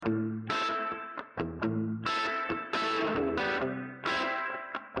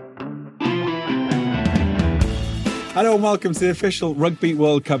Hello and welcome to the official Rugby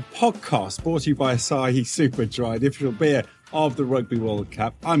World Cup podcast, brought to you by Asahi Super Dry, the official beer of the Rugby World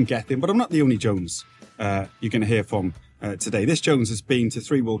Cup. I'm Gethin, but I'm not the only Jones you're going to hear from today. This Jones has been to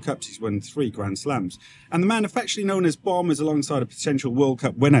 3 World Cups. He's won 3 Grand Slams. And the man affectionately known as Bomb is alongside a potential World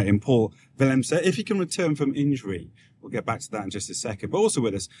Cup winner in Paul Willemse, if he can return from injury. We'll get back to that in just a second. But also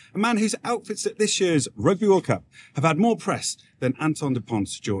with us, a man whose outfits at this year's Rugby World Cup have had more press than Anton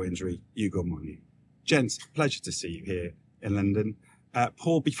Dupont's jaw injury, Hugo Monye. Gents, pleasure to see you here in London.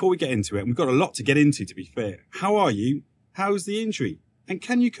 Paul, before we get into it, and we've got a lot to get into, to be fair, how are you? How's the injury? And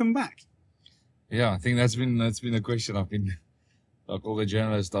can you come back? Yeah, I think that's been a question. I've been, like all the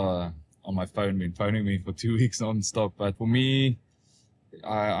journalists are on my phone, been phoning me for 2 weeks non-stop. But for me,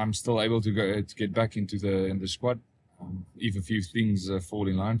 I'm still able to get back into the squad. Even a few things fall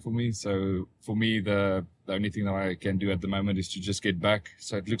in line for me. So for me, the only thing that I can do at the moment is to just get back.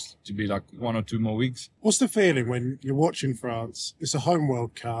 So it looks to be like 1 or 2 more weeks. What's the feeling when you're watching France? It's a home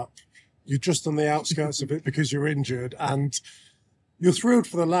World Cup. You're just on the outskirts of it because you're injured, and you're thrilled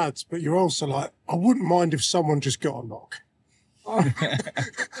for the lads, but you're also like, I wouldn't mind if someone just got a knock.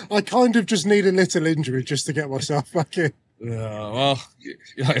 I kind of just need a little injury just to get myself back in. Yeah, well,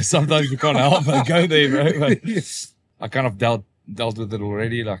 sometimes you can't help but go there, bro. But I kind of dealt with it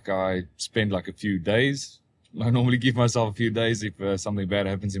already. Like I spent like a few days. I normally give myself a few days if something bad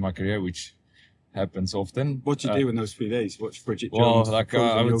happens in my career, which happens often. What do you do in those few days? Watch Bridget Jones? Well, like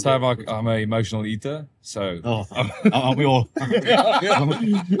I would say I'm an emotional eater. So aren't we all?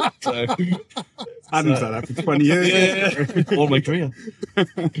 So, Adam's like that for 20 years. All my career.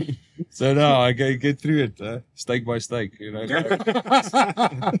 So no, I get through it steak by steak. You know.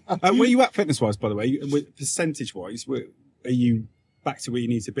 Where are you at fitness-wise, by the way? Percentage-wise, are you back to where you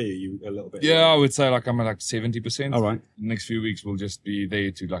need to be? Are you a little bit? Yeah, I would say like I'm at like 70%. All right. The next few weeks will just be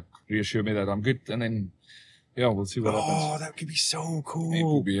there to like reassure me that I'm good, and then we'll see what happens. Oh, that could be so cool. It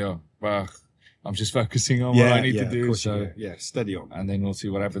will be, but I'm just focusing on what I need to do. So steady on, and then we'll see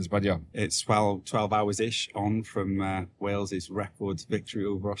what happens. But it's 12 hours ish on from Wales's record victory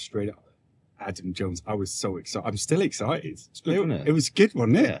over Australia. Adam Jones, I was so excited. I'm still excited. It's good, wasn't it? It was good,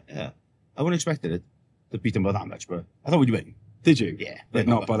 wasn't it? Yeah. I wouldn't expect it to beat them by that much, but I thought we'd win. Did you? Yeah. But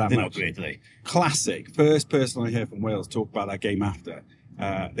not by that they're much. Not great today. Classic. First person I heard from Wales talk about that game after.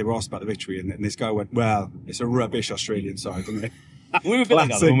 They were asked about the victory, and this guy went, well, it's a rubbish Australian side, isn't it? We were a bit like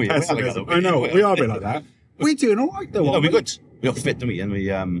that, weren't we? I know, we are a bit like that. We're doing all right, though. We're good. We got fit, don't we? And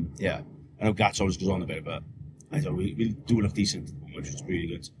we, I know Gats always goes on a bit, but I thought we do look decent, which is really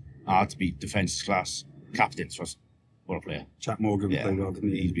good. Hard to beat, defence class, captains for us. What a player. Chap Morgan played well, didn't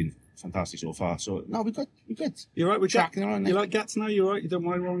he? He's been fantastic so far. So, no, we're good. We're good. You all right with Jack? You like Gats now? You all right? You don't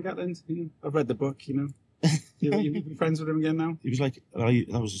mind Ron Gatland? I've read the book, You've friends with him again now? He was like,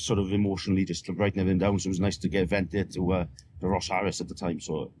 that was sort of emotionally just writing everything down, so it was nice to get vented to Ross Harris at the time.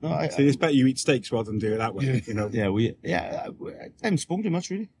 So, no, it's better you eat steaks rather than do it that way, Yeah, I haven't spoken to him much,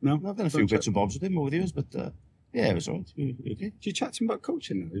 really. No? I've done a few bits and bobs with him over the years, but it was all right. Okay. Do you chat to him about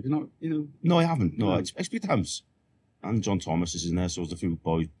coaching now? Have you not, No, I haven't. No, I speak to Hams. And John Thomas is in there, so there's a few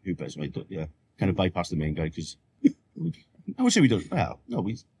bits, mate. Kind of bypass the main guy, because I would say we don't. Well, no,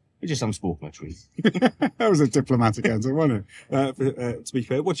 we just haven't spoken much, really. That was a diplomatic answer, wasn't it? To be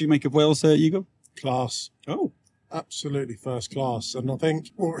fair, what do you make of Wales, Hugo? Class. Oh. Absolutely first class. And I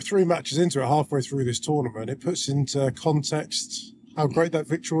think we're 3 matches into it, halfway through this tournament, it puts into context how great that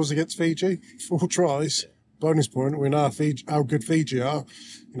victory was against Fiji. 4 tries. Bonus point, we know how good Fiji are.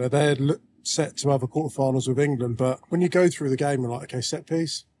 They're set to have a quarterfinals with England, but when you go through the game, you're like, okay, set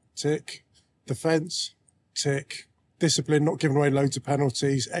piece, tick, defence, tick, discipline, not giving away loads of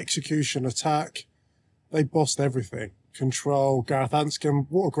penalties, execution, attack. They bossed everything. Control, Gareth Anscombe,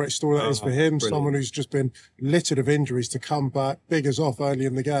 what a great story that is for him. Brilliant. Someone who's just been littered of injuries to come back, big as off early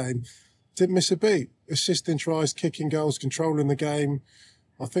in the game. Didn't miss a beat. Assisting tries, kicking goals, controlling the game.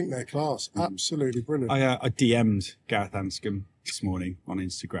 I think they're class. Absolutely brilliant. I DM'd Gareth Anscombe this morning on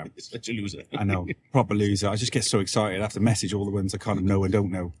Instagram. Such a loser. I know, proper loser. I just get so excited. I have to message all the ones I kind of know and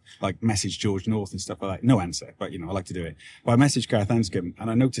don't know, like message George North and stuff like that. No answer, but I like to do it. But I messaged Gareth Anscombe, and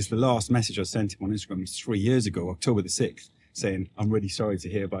I noticed the last message I sent him on Instagram was 3 years ago, October the 6th, saying, I'm really sorry to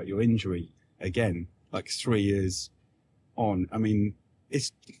hear about your injury again, like 3 years on. I mean,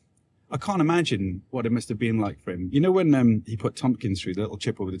 I can't imagine what it must have been like for him. You know when he put Tompkins through the little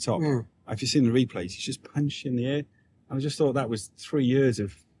chip over the top? Have you seen the replays? He's just punched in the air. I just thought that was 3 years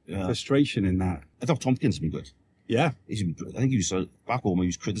of frustration in that. I thought Tompkins has been good. Yeah. I think he was back home, he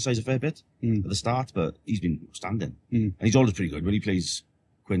was criticised a fair bit at the start, but he's been standing. And he's always pretty good. When he plays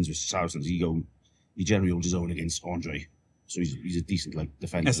Quins with Saracens, he generally holds his own against Andre. So he's a decent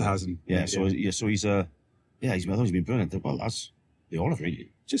defender. Esterhuizen. Yeah, so he's I thought he's been brilliant. Well, that's they all have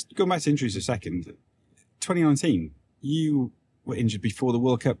really. Just going back to injuries a second. 2019, you were injured before the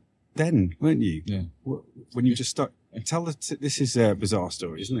World Cup then, weren't you? Yeah. When you just start... Tell us, this is a bizarre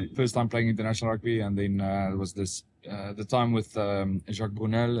story, isn't it? First time playing international rugby, and then there was this the time with Jacques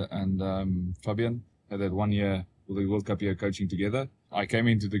Brunel and Fabian. They had 1 year with the World Cup year coaching together. I came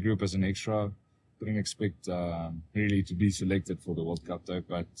into the group as an extra. Didn't expect really to be selected for the World Cup though,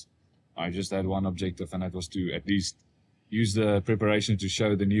 but I just had one objective, and that was to at least use the preparation to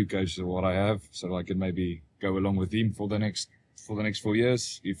show the new coach what I have, so I can maybe go along with him for the next 4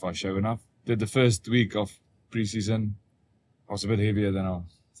 years if I show enough. Did the first week of pre-season. I was a bit heavier than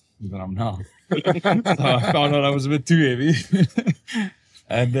I'm now. So I found out I was a bit too heavy.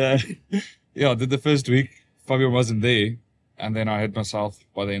 And I did the first week. Fabio wasn't there. And then I hit myself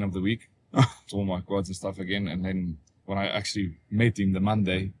by the end of the week. Tore my quads and stuff again. And then when I actually met him the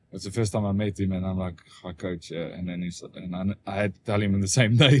Monday, it's the first time I met him, and I'm like, "Hi, coach." And then I had to tell him on the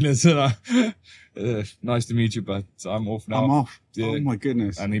same day, listen, nice to meet you, but I'm off now. I'm off. Yeah. Oh my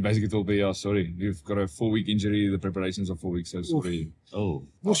goodness. And he basically told me, sorry, you've got a 4-week injury. The preparations are 4 weeks, so sorry. Oh.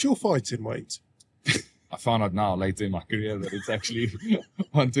 What's your fighting weight? I found out now, later in my career, that it's actually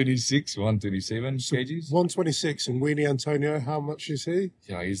 126, 127 kgs. 126, and Weenie Antonio, how much is he?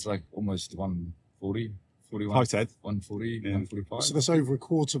 Yeah, he's like almost 140, 41, Hi, Ted. 140, 145. So that's over a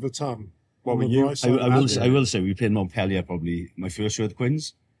quarter of a ton. What were On the you? right side. I will say we played Montpellier probably my first year at the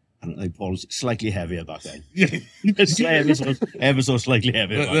Quins, and Paul was slightly heavier back then. ever so slightly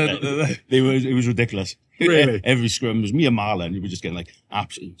heavier back then. It was ridiculous. Really? Every scrum, it was me and Marlon, we were just getting like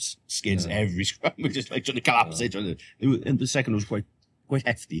absolute skids every scrum. We were just like trying to collapse it. And the second was quite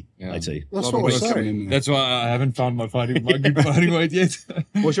hefty, I'd say. That's A lot of what I weight coming say. in there. That's why I haven't found my good fighting weight yet.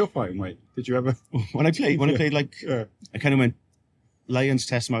 What's your fighting weight? Did you ever? When I played like, Yeah. I kind of went Lions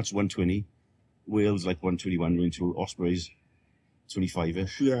test match 120, Wales like 121, went to Ospreys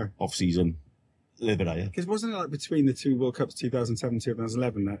 25ish, Yeah. off season, a little bit higher. Because wasn't it like between the two World Cups, 2007,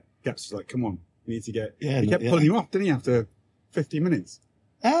 2011, that Gaps was like, come on, we need to get... Yeah, he kept pulling you off, didn't he, after 50 minutes?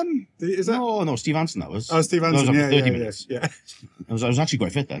 Is that... No, Steve Hansen that was. Oh, Steve That was Hansen, after yeah, 30 yeah, minutes. yeah. I was actually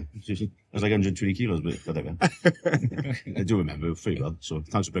quite fit then. I was like 120 kilos, but whatever. I do remember pretty well, so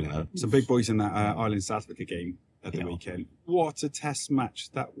thanks for bringing that up. Some big boys in that Ireland-South Africa game at the weekend. What a test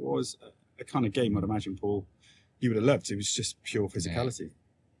match. That was a kind of game I'd imagine, Paul, you would have loved. It was just pure physicality.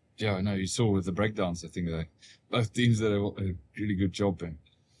 Yeah, I know. You saw with the breakdowns, I think both teams did a really good job in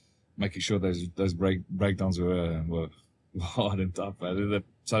making sure those breakdowns were hard and tough. The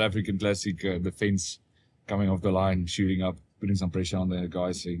South African classic defense coming off the line, shooting up, putting some pressure on the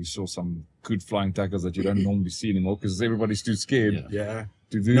guys. So you saw some good flying tackles that you don't normally see anymore because everybody's too scared Yeah.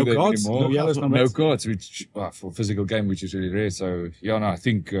 to do No that cards, anymore. no yellows, no no reds. cards, which for a physical game, which is really rare. So I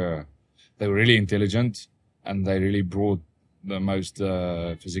think they were really intelligent and they really brought the most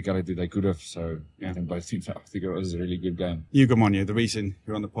physicality they could have. So I think both teams, I think it was a really good game. Hugo Monye, the reason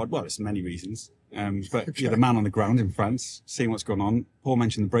you're on the pod, well, there's many reasons, but you're the man on the ground in France, seeing what's going on. Paul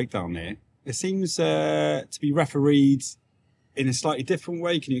mentioned the breakdown there. It seems to be refereed in a slightly different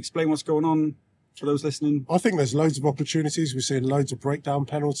way. Can you explain what's going on for those listening? I think there's loads of opportunities. We're seeing loads of breakdown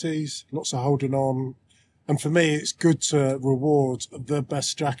penalties, lots of holding on. And for me, it's good to reward the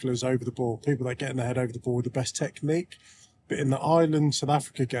best jackalers over the ball, people that get in their head over the ball with the best technique. But in the Ireland-South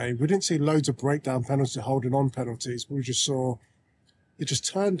Africa game, we didn't see loads of breakdown penalties, holding on penalties. We just saw it just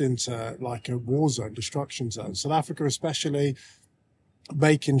turned into like a war zone, destruction zone. South Africa especially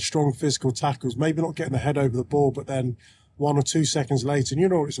making strong physical tackles, maybe not getting the head over the ball, but then 1 or 2 seconds later, and you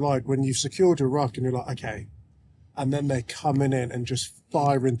know what it's like when you've secured your ruck and you're like, okay, and then they're coming in and just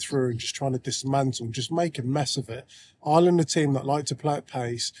firing through and just trying to dismantle and just make a mess of it. Ireland, a team that like to play at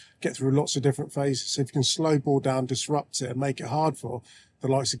pace, get through lots of different phases. So if you can slow ball down, disrupt it and make it hard for the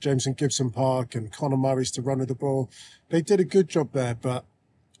likes of Jameson Gibson Park and Conor Murray's to run with the ball, they did a good job there. But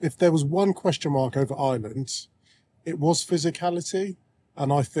if there was one question mark over Ireland, it was physicality.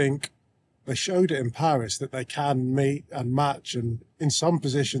 And I think they showed it in Paris that they can meet and match and in some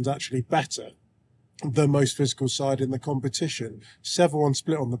positions actually better the most physical side in the competition. 7-1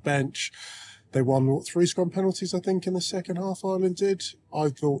 split on the bench. They won 3 scrum penalties, I think, in the second half. Ireland did. I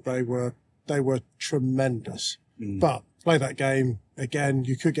thought they were tremendous. But play that game again,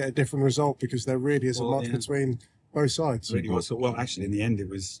 you could get a different result because there really isn't much between both sides. Really was. Well, actually, in the end, it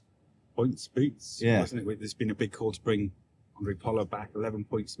was points, boots, wasn't it? There's been a big call to bring Andre Pollard back. 11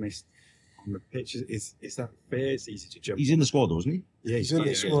 points missed on the pitch. Is that fair? It's easy to jump. He's in the squad, though, isn't he? Yeah, He's in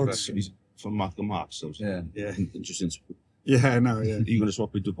the squad. He's from Mark the Marks. So Yeah. interesting. Yeah, no, yeah. Are you going to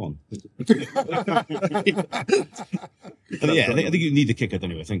swap with Dupont? I think you need the kicker,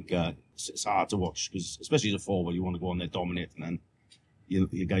 don't you? I think it's hard to watch, because especially as a forward, you want to go on there, dominate, and then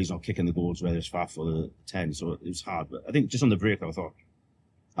your guy's not kicking the goals, whether it's Faf or the 10, so it was hard. But I think just on the break, I thought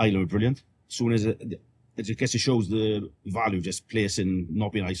Ireland were brilliant. As soon as I guess it shows the value of just placing,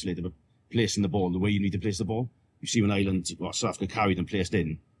 not being isolated, but placing the ball the way you need to place the ball. You see when Ireland, South Africa carried and placed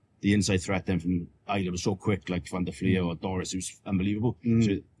in, the inside threat then from Ireland was so quick, like Van der Fleer or Doris, it was unbelievable.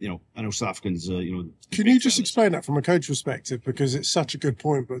 So, I know South Africans, Can you just explain that from a coach perspective? Because it's such a good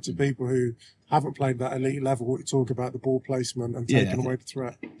point, but to people who haven't played that elite level, what you talk about, the ball placement and taking away the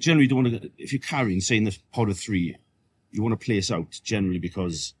threat. Generally, you don't want to, if you're carrying, say in the pod of 3, you want to place out generally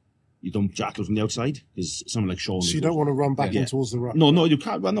because you don't jackal from the outside, because someone like Sean. So you don't want to run back in towards the right. No, you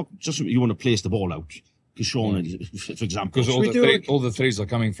can't. Well, not just you want to place the ball out. Because Sean, for example, because all the threes are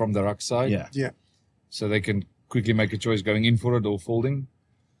coming from the ruck side. Yeah. So they can quickly make a choice going in for it or folding.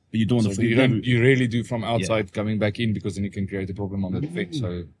 But you don't. So you really do from outside coming back in, because then you can create a problem on the defense.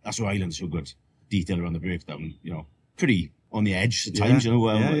 So that's why Ireland's so good. Detail around the breakdown. Pretty on the edge at times.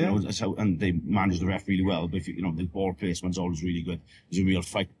 That's how, and they manage the ref really well. But if the ball placement's always really good. There's a real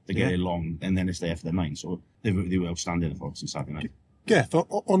fight to get it long, and then it's there for the 9. So they were outstanding for us on Saturday night. Yeah,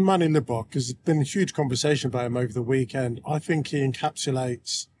 on Manny Libbok, because there's been a huge conversation about him over the weekend. I think he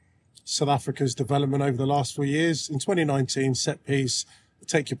encapsulates South Africa's development over the last 4 years. In 2019, set piece,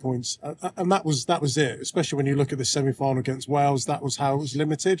 take your points. And that was it, especially when you look at the semi-final against Wales. That was how it was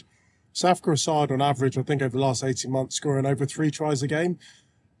limited. South Africa aside, on average, I think over the last 18 months, scoring over 3 tries a game.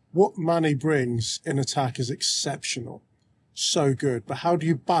 What Manny brings in attack is exceptional. So good. But how do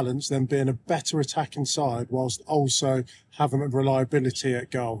you balance them being a better attacking side whilst also having reliability at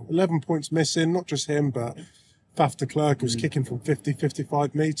goal? 11 points missing, not just him, but Faf de Klerk was kicking from 50,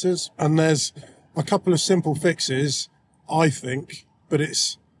 55 metres. And there's a couple of simple fixes, I think, but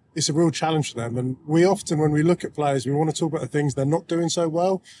it's a real challenge for them. And we often, when we look at players, we want to talk about the things they're not doing so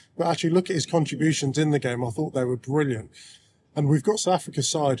well, but actually look at his contributions in the game. I thought they were brilliant. And we've got South Africa's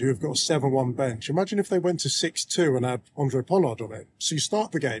side who have got a 7-1 bench. Imagine if they went to 6-2 and had Andre Pollard on it. So you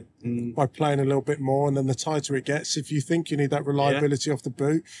start the game by playing a little bit more, and then the tighter it gets, if you think you need that reliability off the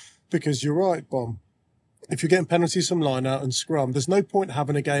boot, because you're right, Bom. If you're getting penalties from line-out and scrum, there's no point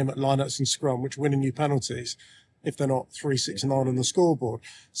having a game at line-outs and scrum, which winning you penalties, if they're not 3-6-9 on the scoreboard.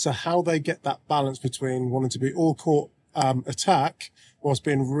 So how they get that balance between wanting to be all-court attack whilst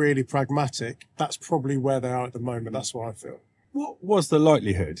being really pragmatic, that's probably where they are at the moment. That's what I feel. What was the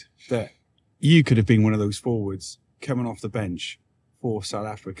likelihood that you could have been one of those forwards coming off the bench for South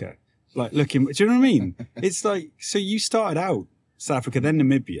Africa? Like looking, do you know what I mean? It's like, so you started out South Africa, then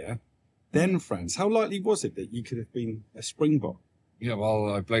Namibia, then France. How likely was it that you could have been a Springbok? Yeah,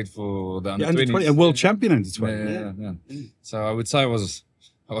 well, I played for the under 20, a world champion under 20. Yeah. So I would say I was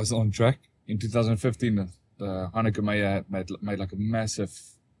on track. In 2015, Hanneke Meyer made like a massive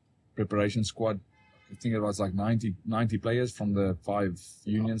preparation squad. I think it was like 90 players from the 5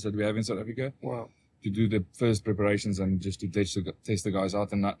 unions that we have in South Africa. Wow. To do the first preparations and just to test the guys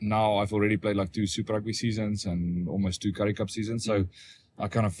out. And now I've already played like 2 Super Rugby seasons and almost 2 Currie Cup seasons. So I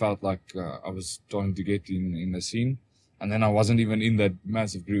kind of felt like I was starting to get in the scene. And then I wasn't even in that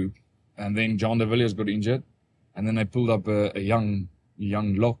massive group. And then John de Villiers got injured. And then I pulled up a young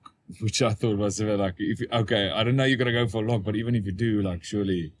lock, which I thought was like, I don't know you're going to go for a lock, but even if you do, like,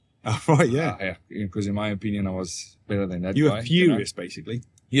 surely... Oh, right, yeah. Because in my opinion, I was better than that You guy. were furious, basically.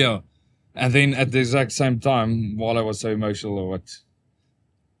 Yeah. And then at the exact same time, while I was so emotional, or what...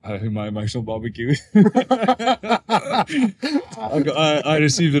 my emotional barbecue. I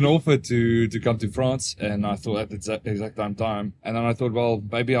received an offer to come to France, and I thought at the exact time. And then I thought, well,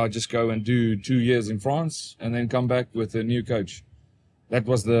 maybe I'll just go and do 2 years in France and then come back with a new coach. That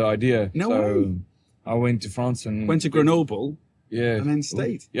was the idea. No way. I went to France and... Went to Grenoble. Yeah. And then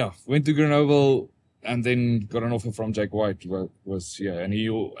stayed. Yeah. Went to Grenoble and then got an offer from Jake White. And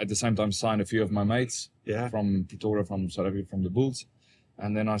he at the same time signed a few of my mates from Pretoria, from South Africa, from the Bulls.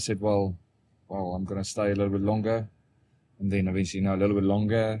 And then I said, well, I'm going to stay a little bit longer. And then eventually, a little bit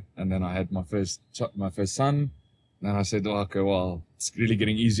longer. And then I had my first son. And I said, okay, well, it's really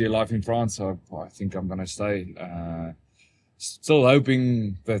getting easier life in France. So I think I'm going to stay. Still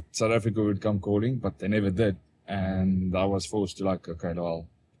hoping that South Africa would come calling, but they never did. And I was forced to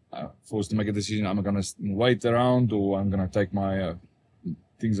forced to make a decision. I'm going to wait around, or I'm going to take my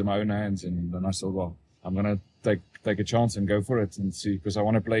things in my own hands. And then I said, well, I'm going to take a chance and go for it and see, because I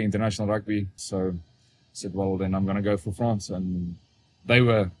want to play international rugby. So I said, well, then I'm going to go for France. And they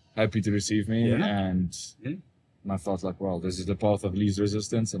were happy to receive me. Yeah. And And I thought like, well, this is the path of least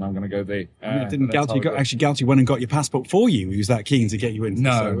resistance, and I'm going to go there. Didn't Galty went and got your passport for you? He was that keen to get you in?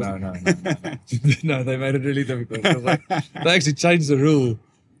 No. No, they made it really difficult. They actually changed the rule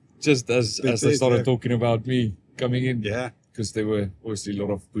just as they started talking about me coming in. Yeah. Because there were obviously a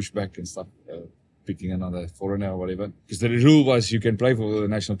lot of pushback and stuff, picking another foreigner or whatever. Because the rule was you can play for the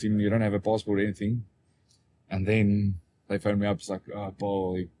national team, you don't have a passport or anything. And then they phoned me up, it's like, oh,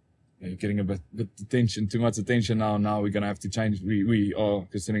 Paul, you're getting a bit attention, too much attention now. Now we're going to have to change. We are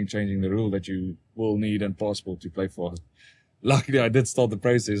considering changing the rule that you will need a passport to play for. Luckily, I did start the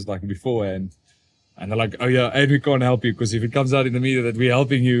process like beforehand. And they're like, oh yeah, and we can't help you because if it comes out in the media that we're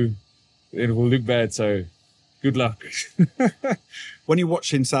helping you, it will look bad. So good luck. When you're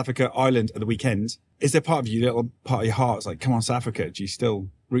watching South Africa, Ireland at the weekend, is there part of you, little part of your heart, it's like, come on, South Africa? Do you still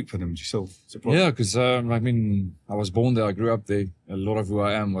root for them? Do you still support them? Yeah, because I was born there, I grew up there. A lot of who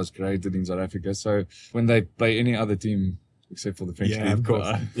I am was created in South Africa. So when they play any other team, except for the French team, of course.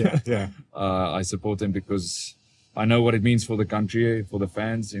 I support them because I know what it means for the country, for the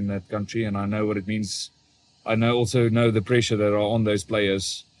fans in that country, and I know what it means. I also know the pressure that are on those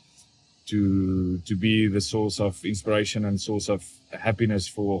players to be the source of inspiration and source of happiness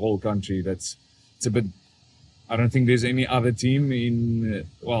for a whole country. It's a bit. I don't think there's any other team in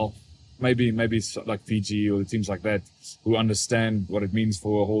maybe like Fiji or the teams like that who understand what it means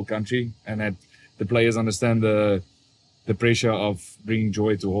for a whole country, and that the players understand the pressure of bringing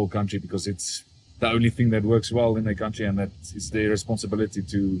joy to a whole country because it's the only thing that works well in their country, and that it's their responsibility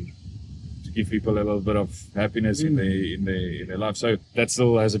to give people a little bit of happiness in their life. So that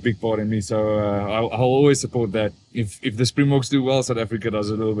still has a big part in me. So I'll always support that. If the Springboks do well, South Africa does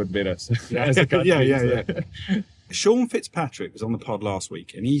a little bit better. So, as a country, yeah. Sean Fitzpatrick was on the pod last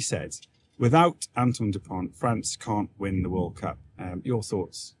week, and he said, without Antoine Dupont, France can't win the World Cup. Your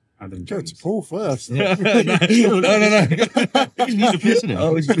thoughts, Adam Jones? Go to Paul first. No. He's the president.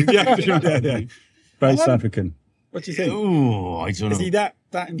 Yeah. Very South African. What do you think? Oh, I don't know. Is he that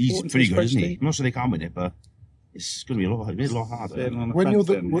important? He's pretty good, isn't he? team? I'm not sure they can win it, but it's going to be a lot harder.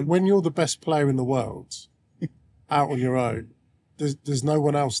 When you're the best player in the world, out on your own, there's no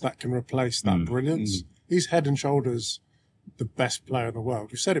one else that can replace that brilliance. He's head and shoulders the best player in the world.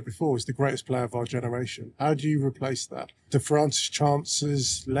 We've said it before, he's the greatest player of our generation. How do you replace that? Do France's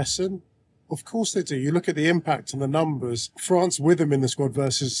chances lessen? Of course they do. You look at the impact and the numbers. France with him in the squad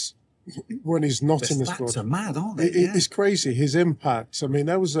versus when he's not in the squad. The stats are mad, aren't they? It's crazy, his impact. I mean,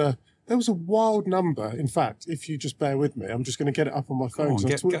 there was a wild number. In fact, if you just bear with me, I'm just going to get it up on my phone.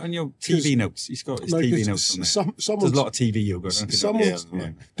 Get on your TV notes. He's got his TV notes on there. There's a lot of TV you've got.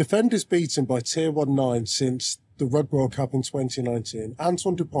 Defenders beaten by Tier 1-9 since the Rugby World Cup in 2019.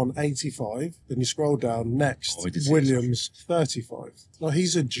 Antoine Dupont, 85. Then you scroll down, next, Willemse, 35. Like,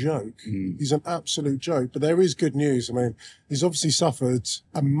 he's a joke. He's an absolute joke. But there is good news. I mean, he's obviously suffered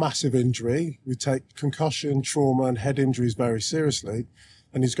a massive injury. We take concussion, trauma and head injuries very seriously.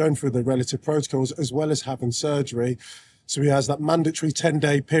 And he's going through the relative protocols as well as having surgery. So he has that mandatory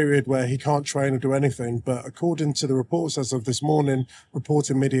 10-day period where he can't train or do anything. But according to the reports as of this morning,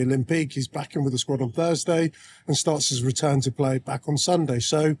 reporting Midi Olympique, he's back in with the squad on Thursday and starts his return to play back on Sunday.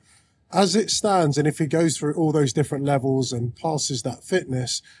 So as it stands, and if he goes through all those different levels and passes that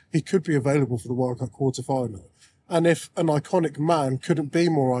fitness, he could be available for the World Cup quarter-final. And if an iconic man couldn't be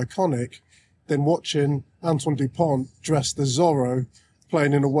more iconic, then watching Antoine Dupont dressed as Zorro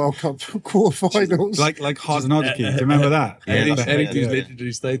playing in a World Cup quarterfinals. Like Hard and Hodgkin. Do you remember that? Anything's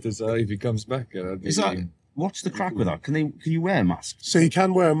legendary status if he comes back. What's the crack with that? Can you wear a mask? So you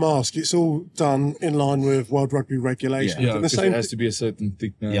can wear a mask. It's all done in line with World Rugby regulations. Yeah, because it has to be a certain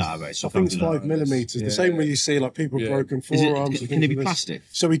thickness. Yeah, right. So I think it's 5 millimeters. The same way you see like people broken forearms. Can it be plastic?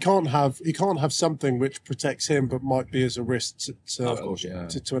 So he can't have something which protects him, but might be as a risk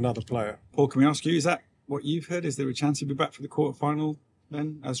to another player. Paul, can we ask you? Is that what you've heard? Is there a chance he'll be back for the quarterfinal?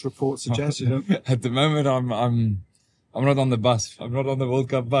 Then, as reports suggest, At the moment, I'm not on the bus. I'm not on the World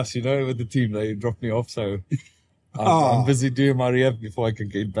Cup bus. With the team, they dropped me off, so I'm busy doing my rehab before I can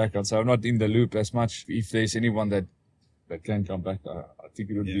get back on. So I'm not in the loop as much. If there's anyone that can come back, I think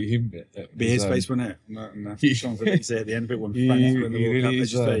it would be him. Be his face, wouldn't it? No. Sean say at the end of it when France win the World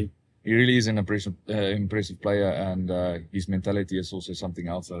Cup, he really is an impressive player, and his mentality is also something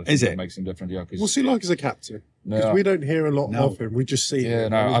else that makes him different. Yeah, what's he like as a captain? Because we don't hear a lot of him. We just see him.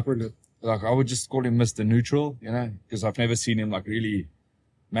 Brilliant. Like, I would just call him Mr. Neutral, because I've never seen him like really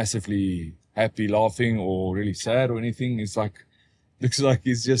massively happy, laughing, or really sad or anything. It's like looks like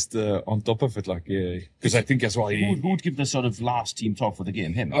he's just on top of it, like, yeah. Because I think as well Who would give the sort of last team talk for the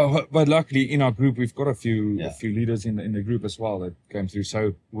game? Him? Oh, but luckily in our group we've got a few leaders in the group as well that came through.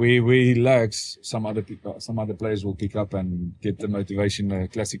 So we relax. Some other players will pick up and get the motivation, the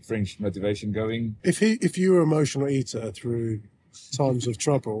classic French motivation going. If you were an emotional eater through times of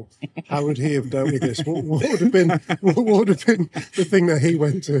trouble, how would he have dealt with this? What would have been the thing that he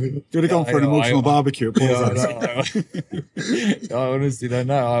went to? You would have gone for an emotional barbecue at Paul's house. I honestly don't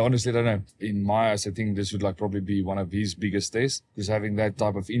know. In my eyes, I think this would probably be one of his biggest tests, because having that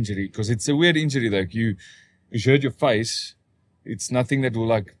type of injury, because it's a weird injury. Like you hurt your face. It's nothing that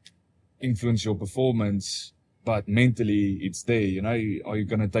will influence your performance, but mentally it's there. Are you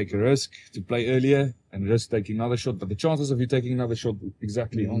going to take a risk to play earlier and risk taking another shot? But the chances of you taking another shot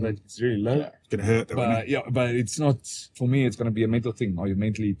exactly on that, it's really low. It's going to hurt though, isn't it? But it's not, for me, it's going to be a mental thing. Are you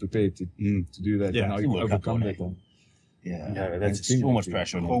mentally prepared to do that? Yeah, and are you overcome that? Yeah, that's so much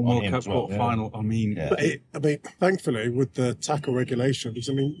pressure on World him Cup as well. final. I mean, thankfully, with the tackle regulations,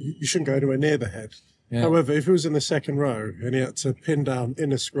 you shouldn't go anywhere near the head. Yeah. However, if he was in the second row and he had to pin down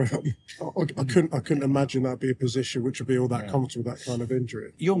in a scrum, I couldn't imagine that'd be a position which would be all that comfortable, that kind of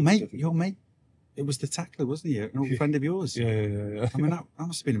injury. Your mate, it was the tackler, wasn't he? An old friend of yours. Yeah. I mean, that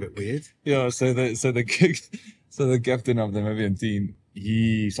must have been a bit weird. Yeah. So the captain of the Namibian team,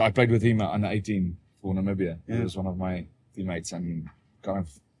 so I played with him at under 18 for Namibia. Yeah. He was one of my teammates, and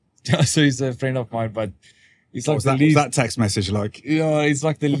so he's a friend of mine, but. It's What was that text message like? Yeah, it's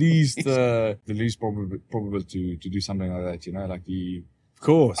like the least probable to do something like that. Of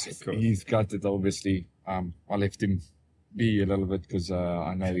course. He's gutted. Obviously, I left him be a little bit because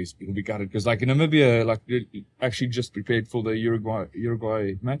I know he'll be gutted because in Namibia, actually just prepared for the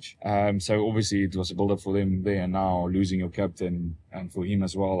Uruguay match. So obviously it was a build up for them there, and now losing your captain and for him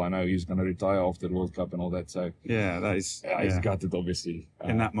as well. I know he's going to retire after the World Cup and all that. So yeah, that is he's gutted obviously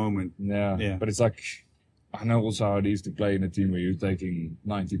in that moment. Yeah, but it's I know also how it is to play in a team where you're taking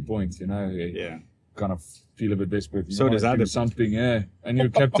 90 points, Yeah. Kind of feel a bit desperate. So does Adam. Something, yeah. And you're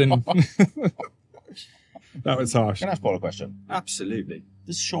captain. That was harsh. Can I ask Paul a question? Absolutely.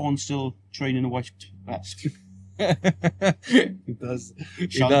 Does Sean still train in a white vest? He does.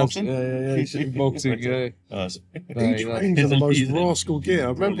 Boxing? Yeah. Boxing, yeah. He trains in the most rascal gear.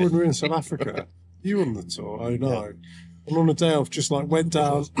 I remember when we were in South Africa, you were on the tour, I know. Yeah. And on a day off, just went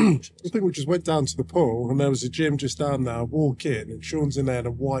down, I think we just went down to the pool, and there was a gym just down there. I walk in, and Sean's in there in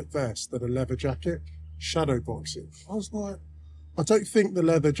a white vest and a leather jacket, shadow boxing. I was like, I don't think the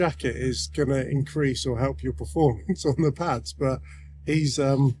leather jacket is going to increase or help your performance on the pads, but he's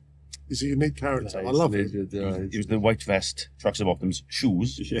a unique character. I love it. He was the white vest, tracksuit bottoms,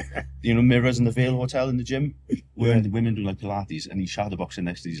 shoes. Yeah. Mirrors in the Vale Hotel in the gym, where the women do Pilates, and he's shadow boxing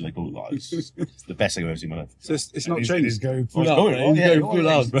next to these it's the best thing I've ever seen in my life. So it's not changed. He's going full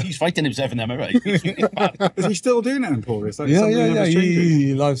out. He's fighting himself in them, right? Is he still doing it in Paul? Yeah.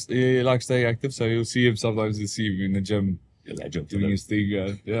 He likes staying active, so you'll see him sometimes. You'll see him in the gym doing his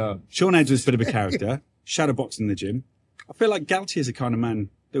thing. Yeah. Sean Edge is a bit of a character. Shadow boxing in the gym. I feel like Galtier's the kind of man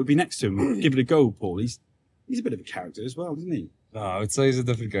that would be next to him. Give it a go, Paul. He's a bit of a character as well, isn't he? No, I would say he's a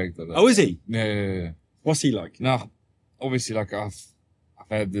different character. Oh, is he? Yeah. What's he like? No, obviously, I've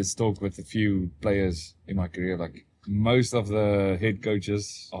had this talk with a few players in my career. Most of the head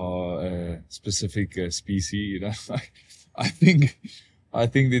coaches are a specific species. I think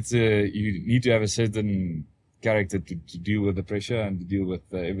it's you need to have a certain character to deal with the pressure and to deal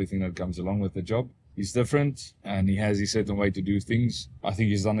with everything that comes along with the job. He's different and he has his certain way to do things. I think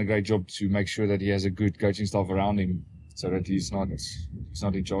he's done a great job to make sure that he has a good coaching staff around him so that he's not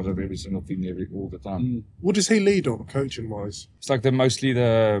in charge of every single thing all the time. What does he lead on, coaching-wise? It's mostly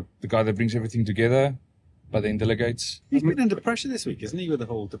the guy that brings everything together, but then delegates. He's been under pressure this week, isn't he, with the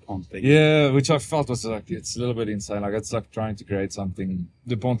whole Dupont thing? Yeah, which I felt was it's a little bit insane. It's trying to create something.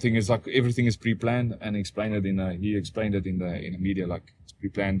 Dupont thing is everything is pre-planned, and he explained it in the media. It's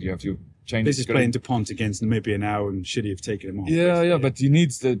pre-planned. You have to change. This is playing Dupont against Namibia now, and should he have taken him off? Yeah, but he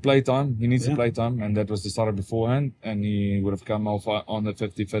needs the play time. He needs the play time, and that was decided beforehand, and he would have come off on the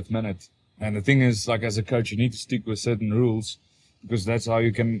 55th minute. And the thing is, as a coach, you need to stick with certain rules. Because that's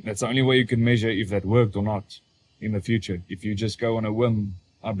the only way you can measure if that worked or not in the future. If you just go on a whim,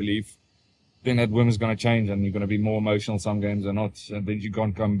 I believe, then that whim is going to change and you're going to be more emotional some games or not. And then you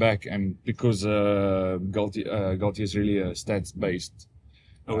can't come back. And because Galtier is really a stats-based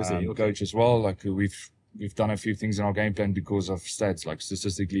coach as well. We've done a few things in our game plan because of stats.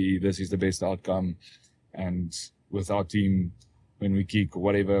 Statistically, this is the best outcome. And with our team, when we kick or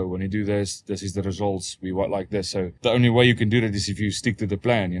whatever, when we do this is the results. We want like this. So the only way you can do that is if you stick to the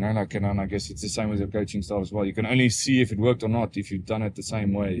plan, and I guess it's the same with your coaching style as well. You can only see if it worked or not if you've done it the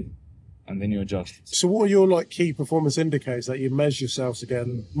same way, and then you adjust. So what are your key performance indicators that you measure yourselves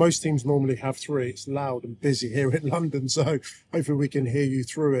again? Most teams normally have 3. It's loud and busy here in London, so hopefully we can hear you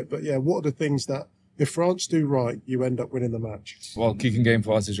through it. But yeah, what are the things that if France do right, you end up winning the match? Well, kicking game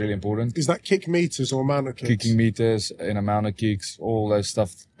for us is really important. Is that kick meters or amount of kicks? Kicking meters and amount of kicks, all those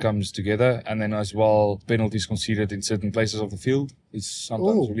stuff comes together. And then as well, penalties conceded in certain places of the field is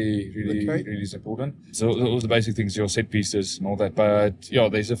sometimes really important. So all the basic things, your set pieces and all that. But yeah,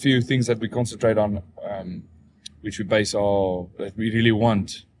 there's a few things that we concentrate on, which we base that we really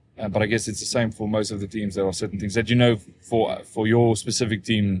want. But I guess it's the same for most of the teams. There are certain things that for your specific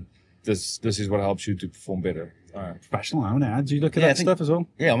team, this is what helps you to perform better. Professional, isn't it? Do you look at that stuff as well?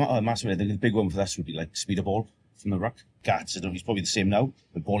 Yeah, massively. The big one for us would be like speed of ball from the ruck. Gats, he's probably the same now,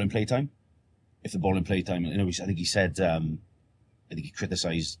 with ball in play time. If the ball in play time, I think he said, I think he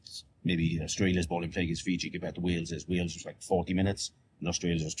criticised maybe Australia's ball in play against Fiji compared to Wales. Wales was like 40 minutes and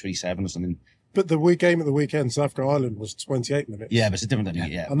Australia was 27 or something. But the game at the weekend, South Africa Ireland, was 28 minutes. Yeah, but it's a different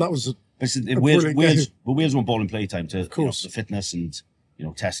thing. Yeah, and that was Wales want ball in play time to of course. The fitness and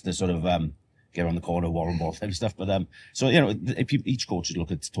test the sort of get on the corner, Warren ball type stuff. But so each coach would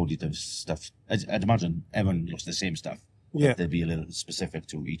look at totally different stuff. I'd imagine everyone looks at the same stuff. Yeah, there'd be a little specific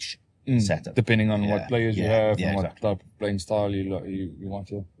to each setup, depending on what players you have and exactly. what type of playing style you want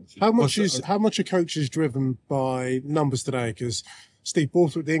to. How much are coaches driven by numbers today? Because Steve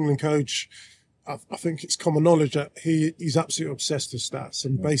Borthwick, the England coach, I think it's common knowledge that he's absolutely obsessed with stats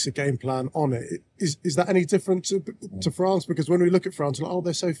and base a game plan on it. Is that any different to France? Because when we look at France,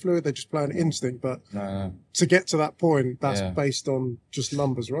 they're so fluid, they're just playing instinct. But to get to that point, that's based on just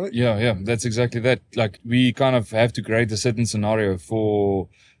numbers, right? Yeah, that's exactly that. Like we kind of have to create a certain scenario to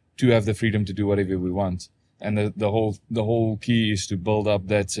have the freedom to do whatever we want, and the whole key is to build up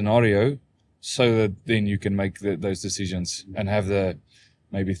that scenario so that then you can make those decisions and have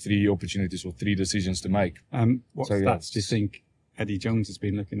maybe 3 opportunities or 3 decisions to make. What stats do you think Eddie Jones has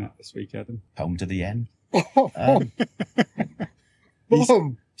been looking at this week, Adam? Home to the end.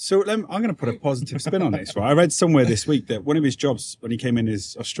 So I'm going to put a positive spin on this. Right? I read somewhere this week that one of his jobs when he came in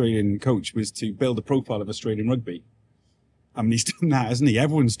as Australian coach was to build a profile of Australian rugby. I mean, he's done that, hasn't he?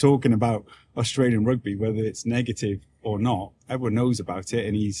 Everyone's talking about Australian rugby, whether it's negative or not. Everyone knows about it,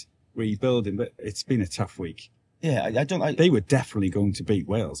 and he's rebuilding. But it's been a tough week. Yeah, they were definitely going to beat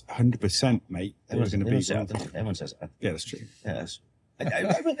Wales, 100%, mate. They were going to beat Wales. Everyone says that. Yeah, that's true. Yes.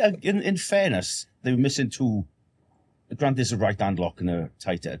 In fairness, they were missing 2. Granted, there's a right-hand lock and a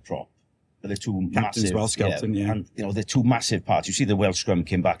tight-head prop, but they're 2 Captain's massive. Well, Skelton, yeah. And they're 2 massive parts. You see, the Welsh scrum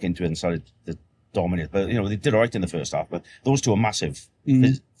came back into it and started to dominate, but they did all right in the first half. But those 2 are massive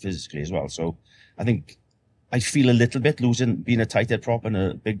physically as well. So I think I feel a little bit losing being a tight-head prop and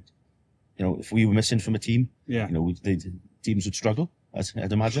a big. If we were missing from a team, the teams would struggle,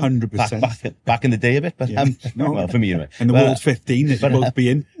 I'd imagine. 100%. Back in the day a bit, but well, for me anyway. And the World 15 that you'd both be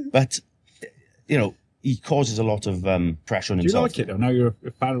in. But, he causes a lot of pressure on himself. Do you like it though? Now you're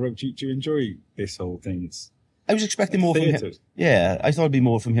a fan of rugby, do you enjoy this whole thing? I was expecting more from him. Yeah, I thought it'd be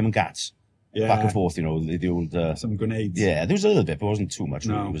more from him and Gats. Yeah. Back and forth, the old... some grenades. Yeah, there was a little bit, but it wasn't too much,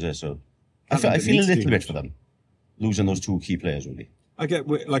 really, was there? So I feel a little bit for them, losing those 2 key players, really. I get,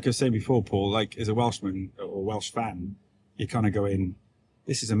 like I was saying before, Paul, like as a Welshman or Welsh fan, you kind of go in,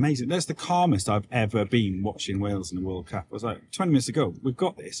 this is amazing. That's the calmest I've ever been watching Wales in the World Cup. I was like, 20 minutes ago, we've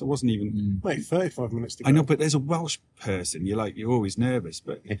got this. I wasn't even... Mate, 35 minutes to go. I know, but there's a Welsh person, you're always nervous.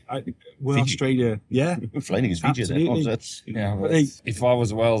 But Australia, yeah. Flying against Fiji, if I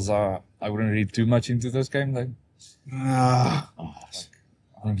was Wales, I wouldn't read too much into this game, though.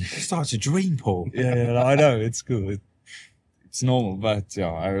 It starts to dream, Paul. Yeah, I know, it's cool. It's normal, but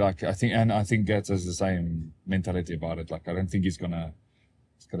I think Gats has the same mentality about it. Like I don't think he's gonna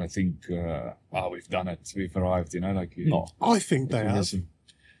think, we've done it, we've arrived. No. I think they have.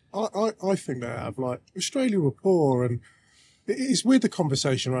 I think they have. Like Australia were poor, and it's weird the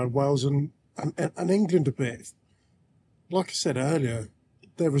conversation around Wales and England a bit. Like I said earlier,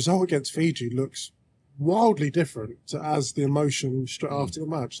 their result against Fiji looks wildly different to as the emotion straight after the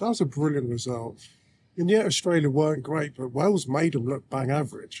match. That was a brilliant result. And yet Australia weren't great, but Wales made them look bang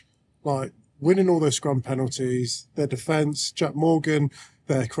average. Like, winning all those scrum penalties, their defence, Jack Morgan,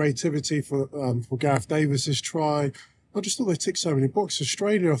 their creativity for Gareth Davis's try. I just thought they ticked so many boxes.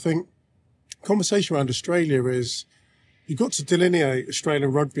 Australia, I think, conversation around Australia is, you've got to delineate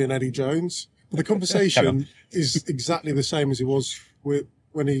Australian rugby and Eddie Jones. But the conversation is exactly the same as it was with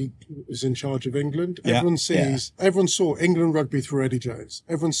when he was in charge of England. Yeah. Everyone saw England rugby through Eddie Jones.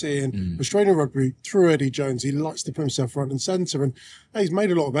 Everyone's seeing Australian rugby through Eddie Jones. He likes to put himself front and centre, and he's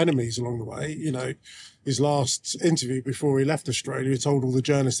made a lot of enemies along the way. You know, his last interview before he left Australia, he told all the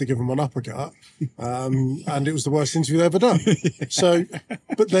journalists to give him an uppercut, and it was the worst interview they've ever done. So,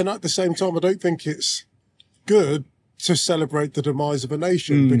 but then at the same time, I don't think it's good to celebrate the demise of a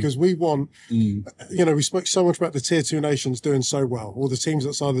nation, because we want, you know, we spoke so much about the tier 2 nations doing so well, or the teams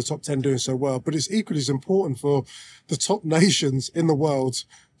outside the top 10 doing so well, but it's equally as important for the top nations in the world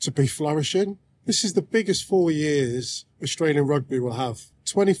to be flourishing. This is the biggest 4 years Australian rugby will have.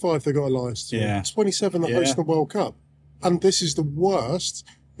 25 they got alliance to, 27 that host the World Cup. And this is the worst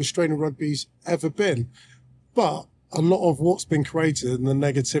Australian rugby's ever been. But a lot of what's been created and the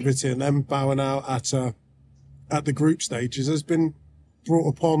negativity and them bowing out at the group stages has been brought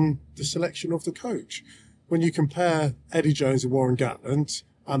upon the selection of the coach. When you compare Eddie Jones and Warren Gatland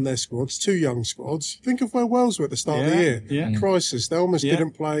and their squads, 2 young squads, think of where Wales were at the start of the year. Yeah. Crisis. They almost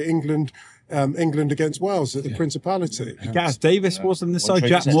didn't play England against Wales at the Principality. Gareth Davis was on the side.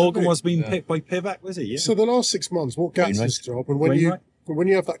 Jack Morgan was being picked by Pivac, was he? Yeah. So the last 6 months, what Gatz's job, and when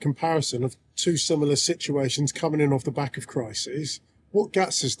you have that comparison of 2 similar situations coming in off the back of crises, what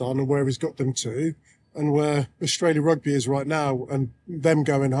Gatz has done and where he's got them to, and where Australia rugby is right now, and them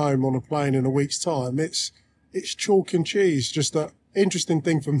going home on a plane in a week's time, it's chalk and cheese. Just the interesting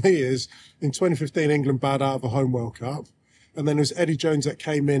thing for me is in 2015, England bowed out of a home World Cup, and then it was Eddie Jones that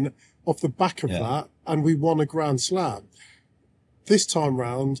came in off the back of that, and we won a Grand Slam. This time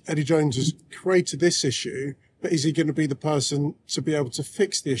round, Eddie Jones has created this issue, but is he going to be the person to be able to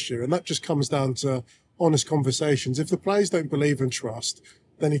fix the issue? And that just comes down to honest conversations. If the players don't believe and trust,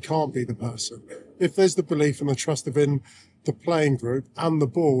 then he can't be the person. If there's the belief and the trust within the playing group and the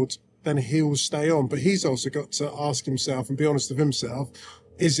board, then he'll stay on. But he's also got to ask himself and be honest with himself,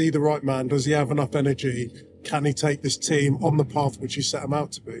 is he the right man? Does he have enough energy? Can he take this team on the path which he set him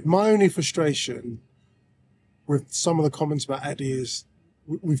out to be? My only frustration with some of the comments about Eddie is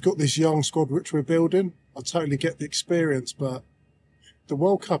we've got this young squad which we're building. I totally get the experience, but the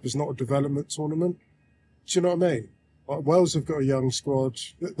World Cup is not a development tournament. Do you know what I mean? Like Wales have got a young squad.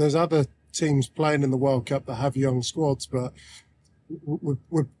 There's other teams playing in the World Cup that have young squads, but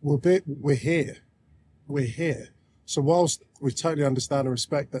we're here. We're here. So whilst we totally understand and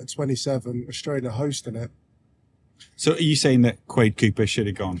respect that 27 Australia hosting it. So are you saying that Quade Cooper should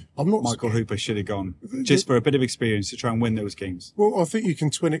have gone? I'm not. Michael Hooper should have gone just for a bit of experience to try and win those games? Well, I think you can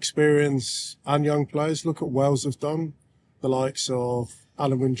twin experience and young players. Look at what Wales have done. The likes of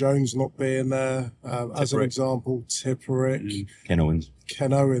Alan Wynne-Jones not being there, as an example, Tipperick, Ken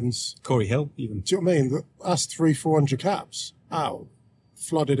Owens, Corey Hill, even. Do you know what I mean? That's 300-400 caps out,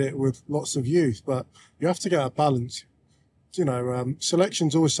 flooded it with lots of youth, but you have to get a balance. You know,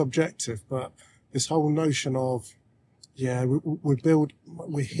 selection's always subjective, but this whole notion of,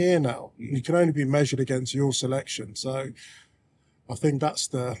 we're here now. You can only be measured against your selection. So I think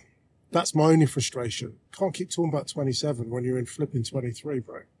that's my only frustration. Can't keep talking about 27 when you're in flipping 23,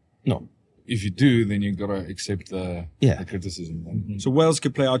 bro. No. If you do, then you've got to accept the criticism. Mm-hmm. So Wales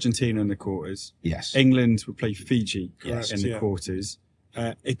could play Argentina in the quarters. Yes. England would play Fiji in the Yeah. quarters.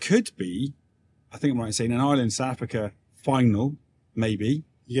 It could be, I think I'm right in saying, an Ireland-South Africa final, maybe,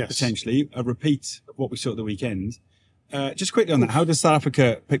 potentially, a repeat of what we saw at the weekend. Just quickly on that, how does South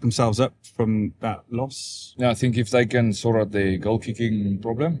Africa pick themselves up from that loss? Yeah, I think if they can sort out the goal kicking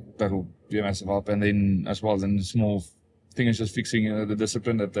problem, that'll be a massive help. And then as well, then the small thing is just fixing the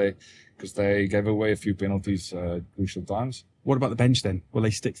discipline because they gave away a few penalties at crucial times. What about the bench then? Will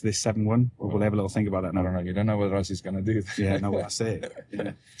they stick to this 7-1 or will they have a little think about that I now? don't know. You don't know what Russ is going to do. Yeah, no, that's it.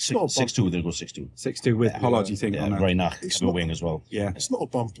 Yeah. 6-2, they'll go 6-2. 6-2 with Pollard, you think? Yeah, on that? very nice. Have a wing as well. Yeah. It's not a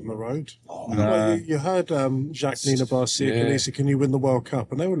bump in the road. No. You heard Jacques Nina Barcia, can you win the World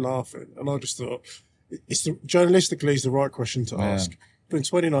Cup? And they were laughing. And I just thought, journalistically, it's the right question to ask. But in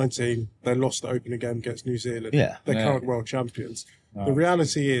 2019, they lost the opening game against New Zealand. Yeah. They're current world champions. The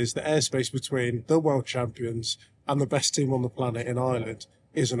reality is the airspace between the world champions and the best team on the planet in Ireland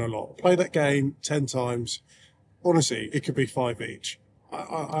isn't a lot. Play that game 10 times. Honestly, it could be 5 each.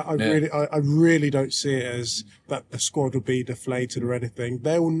 I really don't see it as that the squad will be deflated or anything.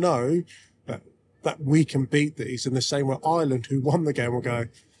 They will know that we can beat these in the same way Ireland, who won the game, will go,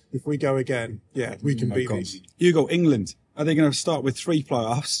 if we go again, we can beat these. Hugo, England, are they going to start with 3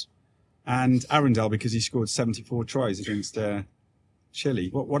 fly-offs? And Arundel, because he scored 74 tries against Chile.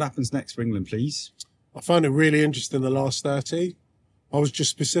 What happens next for England, please? I found it really interesting the last 30. I was just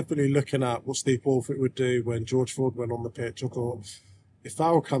specifically looking at what Steve Borthwick would do when George Ford went on the pitch. I thought, if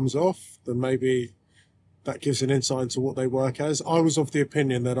foul comes off, then maybe that gives an insight into what they work as. I was of the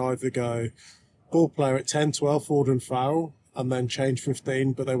opinion that either go ball player at 10, 12, Ford and Farrell, and then change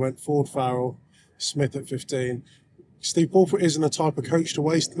 15, but they went Ford, Farrell, Smith at 15. Steve Borthwick isn't the type of coach to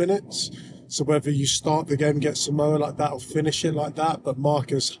waste minutes. So whether you start the game, get Samoa like that, or finish it like that, but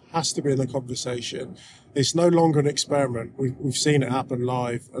Marcus has to be in the conversation. It's no longer an experiment. We've seen it happen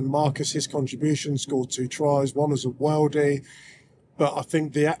live. And Marcus, his contribution, scored 2 tries. One was a worldie. But I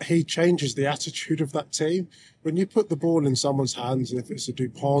think he changes the attitude of that team. When you put the ball in someone's hands, if it's a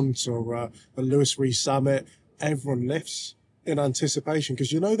Dupont or a Lewis Rees-Summit, everyone lifts in anticipation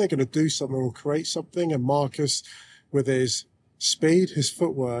because you know they're going to do something or create something. And Marcus, with his speed, his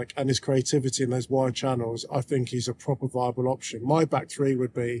footwork, and his creativity in those wide channels, I think he's a proper viable option. My back three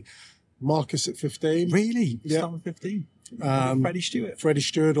would be Marcus at 15. Really? Yeah. Start with 15? Freddie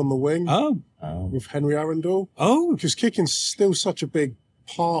Stewart on the wing. Oh. With Henry Arundel. Oh. Because kicking's still such a big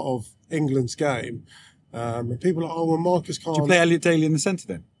part of England's game. And people are like, oh, well, Marcus can't. Do you play Elliot Daly in the centre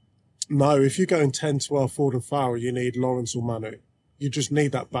then? No, if you're going 10, 12, Ford and Farrell, you need Lawrence or Manu. You just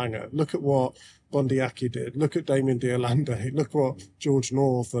need that banger. Look at what Bondiaki did. Look at Damien Diolande. Look what George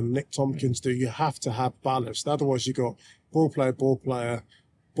North and Nick Tompkins do. You have to have ballast. Otherwise, you got ball player,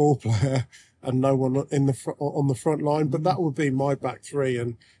 and no one on the front line. But that would be my back three.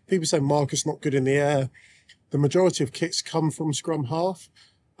 And people say Marcus not good in the air. The majority of kicks come from scrum half.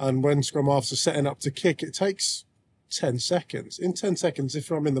 And when scrum halves are setting up to kick, it takes 10 seconds. In 10 seconds,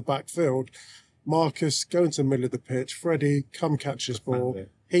 if I'm in the backfield, Marcus, go into the middle of the pitch. Freddie, come catch his ball.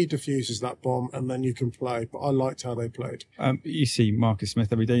 He diffuses that bomb, and then you can play. But I liked how they played. You see Marcus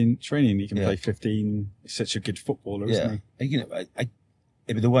Smith every day in training. He can play 15. He's such a good footballer, isn't he? You know, it'd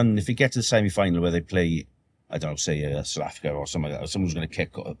be the one, if you get to the semi-final where they play, I don't know, say South Africa or something like that, someone's going to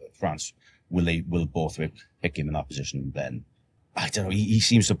kick France, will Borthwick pick him in that position then? I don't know. He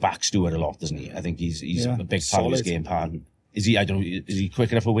seems to back Stewart a lot, doesn't he? I think he's a big part of his game plan. Is he? I don't know. Is he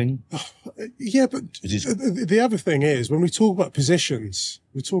quick enough for wing? Yeah, but the other thing is when we talk about positions,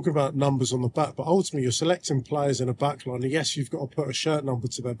 we're talking about numbers on the back. But ultimately, you're selecting players in a back line. And yes, you've got to put a shirt number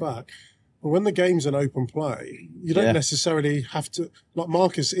to their back. But when the game's an open play, you don't necessarily have to. Like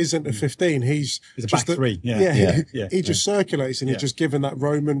Marcus isn't a 15. He's a back three. He just circulates and he's just given that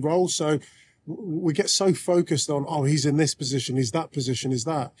Roman role. So we get so focused on, oh, he's in this position, he's that position, is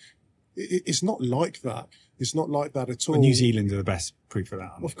that. It's not like that. It's not like that at all. Well, New Zealand are the best proof of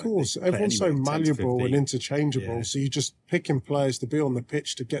that. Of course. Everyone's so malleable and interchangeable. Yeah. So you're just picking players to be on the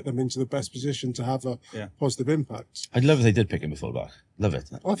pitch to get them into the best position to have a positive impact. I'd love if they did pick him a fullback. Love it.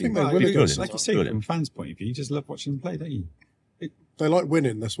 I think they will. Like you say, from a fan's point of view, you just love watching them play, don't you? They like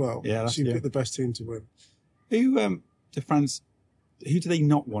winning as well. Yeah, so you pick the best team to win. Who do they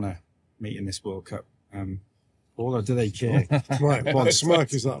not want to meet in this World Cup? Or do they care? Right, one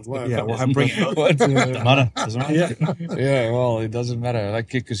smirk is that way. Yeah, well, I'm bringing it up. Doesn't matter. Yeah, well, it doesn't matter. Like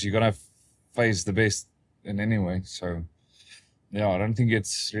kickers, you're going to face the best in any way. So, yeah, I don't think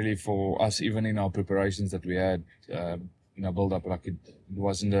it's really for us, even in our preparations that we had in our build-up, like it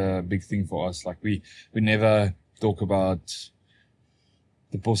wasn't a big thing for us. Like we never talk about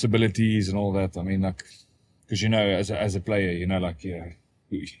the possibilities and all that. I mean, like, because, you know, as a player, you know, like, you're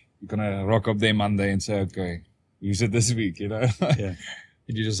going to rock up there Monday and say, okay, use it this week, you know. Yeah.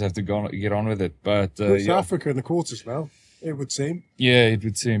 You just have to get on with it. But South Africa in the quarters now, it would seem. Yeah, it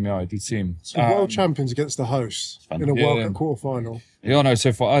would seem. Yeah, it would seem. So world champions against the hosts in a World Cup quarter final. Yeah, no.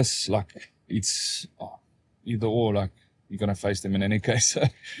 So for us, like it's either or. Like you're gonna face them in any case.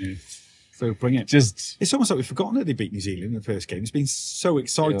 So bring it. It's almost like we've forgotten that they beat New Zealand in the first game. It's been so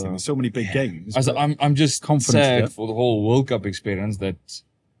exciting. So many big games. I'm just sad for the whole World Cup experience that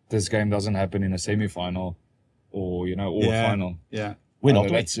this game doesn't happen in a semi-final. Or a final. Yeah, we're not.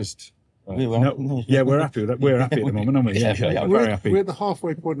 That's just. Yeah, we're happy with that. We're happy at the moment, aren't we? Yeah, we're very happy. We're at the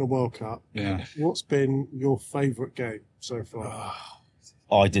halfway point in the World Cup. Yeah. What's been your favourite game so far?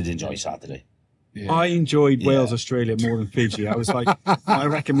 I did enjoy Saturday. Yeah. I enjoyed Wales, Australia more than Fiji. I was like, I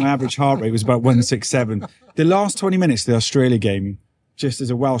reckon my average heart rate was about 167. The last 20 minutes of the Australia game, just as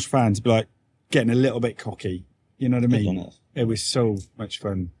a Welsh fan, to be like getting a little bit cocky. You know what I mean? It was so much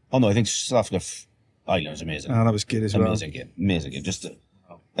fun. Oh no, I think South Africa. Ireland was amazing. Oh, that was good as well. Amazing game. Just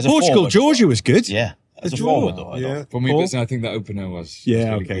as Portugal, Georgia was good. Yeah. As a forward, though. Yeah. For me, personally, I think the opener was.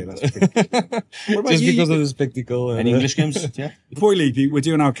 Yeah, really okay. good. That's good. Just because of the spectacle. Any English games? Yeah. Before we leave you, we're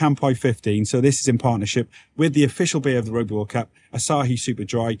doing our Campai 15. So this is in partnership with the official beer of the Rugby World Cup, Asahi Super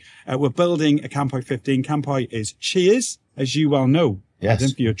Dry. We're building a Campai 15. Campai is cheers, as you well know. Yes.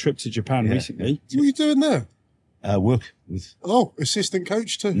 Adam, for your trip to Japan recently. What are you doing there? Work with. Oh, assistant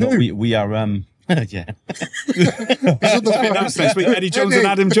coach to No, who? we are. Yeah. That's next week. Eddie Jones and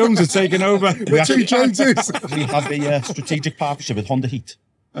Adam Jones are taking over. The two Joneses. We have a strategic partnership with Honda Heat.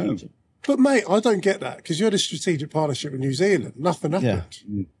 Oh. But mate, I don't get that because you had a strategic partnership with New Zealand. Nothing happened.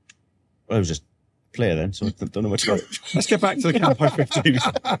 Yeah. Well, I was just a player then, so I don't know much about it. Let's get back to the Campo 15.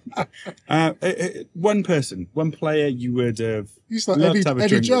 One player you would have He's like loved to have a Eddie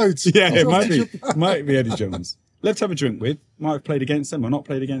drink Jones. with. Yeah, it might be Eddie Jones. Love to have a drink with. Might have played against them or not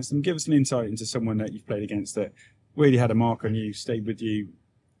played against them. Give us an insight into someone that you've played against that really had a mark on you, stayed with you,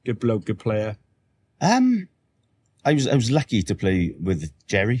 good bloke, good player. I was lucky to play with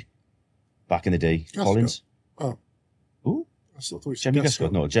Jerry back in the day. Guscott. Collins. Oh. Who? I thought we Jerry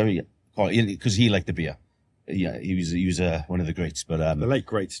Guscott. No, Jerry. Because he liked the beer. Yeah, he was one of the greats. But The late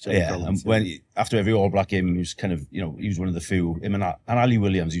greats, Jerry Collins. After every All Black game, he was kind of, he was one of the few. Him and Ali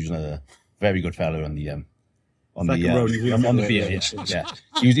Williams, he was another very good fellow on the beer. Yeah.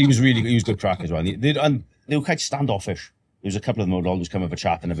 He was good crack as well. They were quite standoffish. There was a couple of them who would always come have a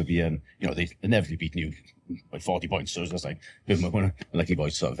chat and have a beer, and they inevitably beat you by 40 points. So it was just like a bit of a lucky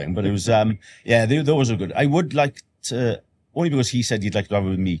boys sort of thing. But it was those were good. I would like to, only because he said he'd like to have it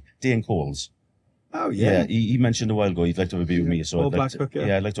with me, Dane Coles. Oh yeah. He mentioned a while ago he'd like to have a beer with me. So All Black hooker.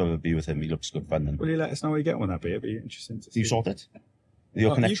 I'd like to have a beer with him. He looks good fun. Will you let us know how you get on that beer? It'd be interesting to see. You sort it?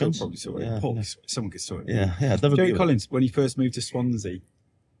 Your connections? You could probably sort it. Yeah. Paul, someone could sort it. Yeah. I'd love a Jerry beer with Collins, when he first moved to Swansea,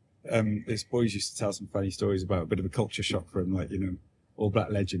 his boys used to tell some funny stories about a bit of a culture shock for him, like, All Black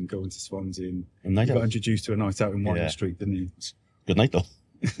legend going to Swansea, and night he got out. introduced to a night out in Monye Street, didn't he? Good night, though.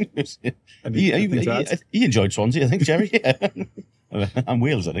 And He enjoyed Swansea, I think, Jerry. And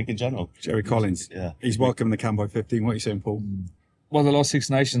Wales, I think, in general. Jerry Collins. Yeah. He's welcome in the Campo 15. What are you saying, Paul? Well, the last Six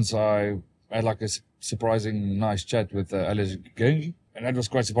Nations, I had like a surprising nice chat with Alice Gang, and that was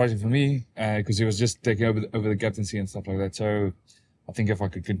quite surprising for me because he was just taking over the captaincy and stuff like that. So I think if I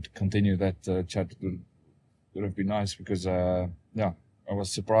could continue that chat, it would have been nice because I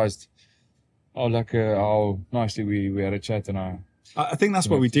was surprised how nicely we had a chat, and I think that's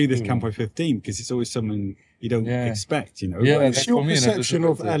why we do this Campo 15, because it's always someone you don't expect, Yeah, What's your perception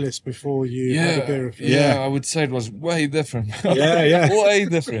of Ellis before you had a beer with him? Yeah, I would say it was way different. Yeah. Way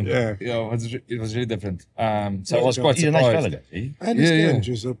different. Yeah. It was really different. So I was quite He's a nice surprised. fella, isn't he? Ellis Yeah. Genge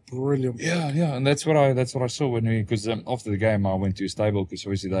is a brilliant Yeah, and that's what I saw because after the game I went to his stable because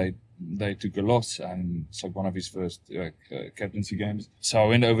obviously they took a loss and it's like one of his first captaincy games. So I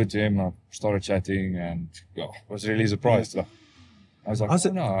went over to him, I started chatting, and was really surprised. I was like, I was a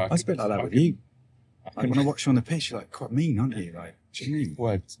a bit like that with you. Like when I watch you on the pitch, you're like quite mean, aren't you? Like, do you mean?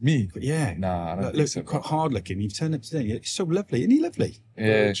 What, me? But yeah. Nah, I don't Like, think so. look, quite hard looking. You've turned up today. It's so lovely. Isn't he lovely?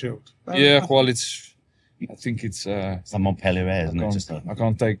 Yeah, chilled. yeah. Well, I think it's. It's like Montpellier, isn't it? Just I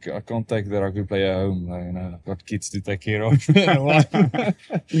can't take the rugby player home. I've got kids to take care of.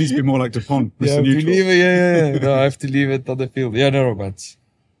 He needs to be more like Dupont. Mr. Neutral. Yeah. No, I have to leave it on the field. Yeah, no, but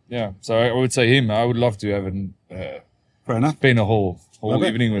yeah. So I would say him. I would love to have Fair enough. spend a whole Love it.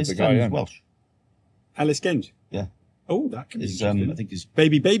 evening with his the guy. Yeah. Welsh. Alice Genge. Yeah. Oh, that can be His, interesting. I think his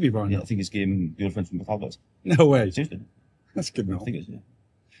Baby Brian. yeah, I think his game girlfriend from Bethalbert. No way. Seriously, That's good I enough. think it's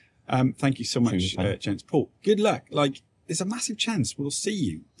yeah. Thank you so much, Seriously. gents. Paul, good luck. Like, there's a massive chance we'll see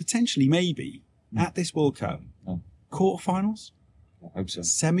you, potentially, maybe, at this World Cup. Oh. Quarterfinals? I hope so.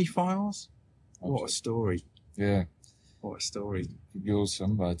 Semi-finals? Hope What a so. story. Yeah. What a story. Could be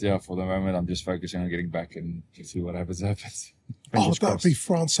awesome, but yeah, for the moment I'm just focusing on getting back and see what happens. Oh, Fingers that'd crossed. be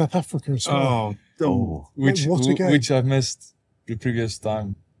France, South Africa as well. Oh, What a game. Which I missed the previous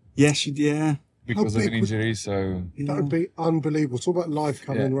time yes, yeah. because of big an would- injury. So That would be unbelievable. Talk about life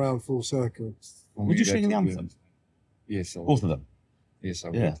coming round full circle. for Would me, you that sing the would be- anthem? Yes, I would. Both of them. Yes, I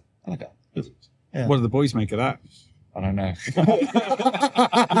would. Yeah, I like that. Good. Yeah. What do the boys make of that? I don't know.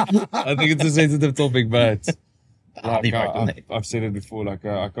 I think it's a sensitive topic, but like, I've said it before. Like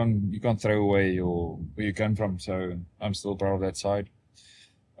you can't throw away where you come from. So I'm still proud of that side,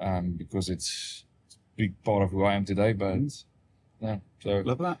 because it's a big part of who I am today. But yeah, so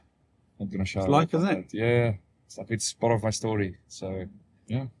Love that. I'm gonna shout. It's life, out isn't about that. Yeah, it's part of my story. So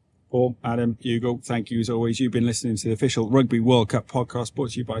yeah. Paul, Adam, Hugo, thank you as always. You've been listening to the official Rugby World Cup podcast brought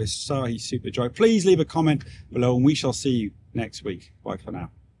to you by Asahi Superdry. Please leave a comment below and we shall see you next week. Bye for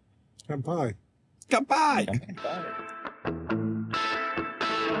now. Goodbye. Goodbye. Bye.